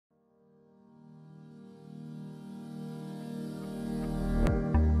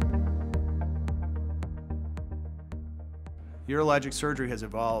Urologic surgery has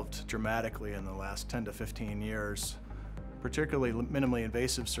evolved dramatically in the last 10 to 15 years. Particularly minimally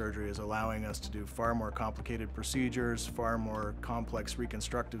invasive surgery is allowing us to do far more complicated procedures, far more complex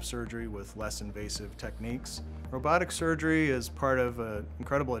reconstructive surgery with less invasive techniques. Robotic surgery is part of an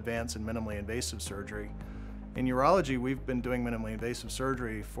incredible advance in minimally invasive surgery. In urology, we've been doing minimally invasive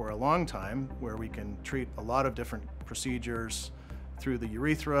surgery for a long time, where we can treat a lot of different procedures through the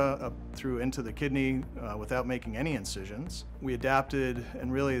urethra, up through into the kidney without making any incisions. We adapted,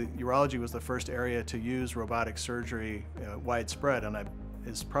 and really urology was the first area to use robotic surgery widespread, and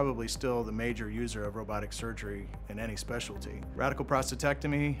is probably still the major user of robotic surgery in any specialty. Radical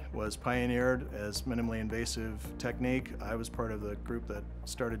prostatectomy was pioneered as minimally invasive technique. I was part of the group that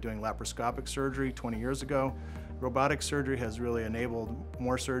started doing laparoscopic surgery 20 years ago. Robotic surgery has really enabled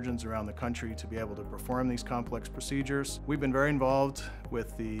more surgeons around the country to be able to perform these complex procedures. We've been very involved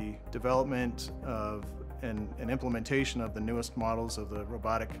with the development of and implementation of the newest models of the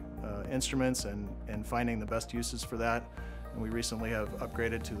robotic instruments and finding the best uses for that. And we recently have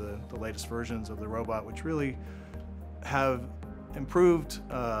upgraded to the latest versions of the robot, which really have improved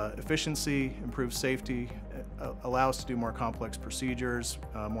efficiency, improved safety, allow us to do more complex procedures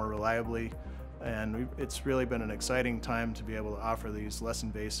more reliably. And it's really been an exciting time to be able to offer these less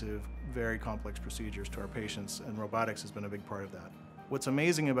invasive, very complex procedures to our patients, and robotics has been a big part of that. What's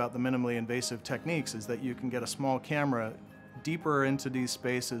amazing about the minimally invasive techniques is that you can get a small camera deeper into these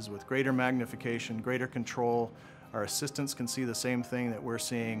spaces with greater magnification, greater control. Our assistants can see the same thing that we're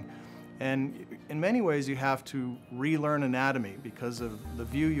seeing. And in many ways you have to relearn anatomy because of the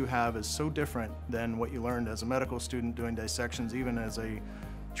view you have is so different than what you learned as a medical student doing dissections, even as a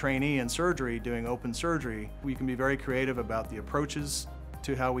trainee in surgery doing open surgery. We can be very creative about the approaches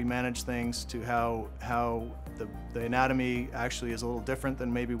to how we manage things, to how the anatomy actually is a little different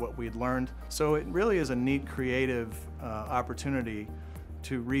than maybe what we'd learned. So it really is a neat creative opportunity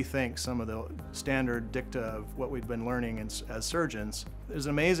to rethink some of the standard dicta of what we've been learning as surgeons. There's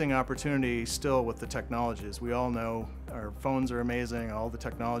an amazing opportunity still with the technologies. We all know our phones are amazing, all the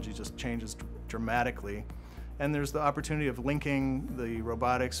technology just changes dramatically. And there's the opportunity of linking the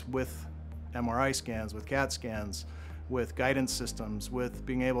robotics with MRI scans, with CAT scans, with guidance systems, with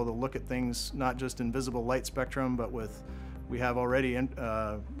being able to look at things not just in visible light spectrum, but we have already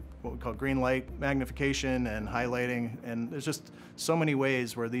what we call green light magnification and highlighting, and there's just so many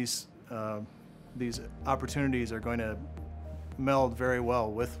ways where these opportunities are going to meld very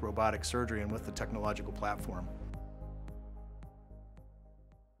well with robotic surgery and with the technological platform.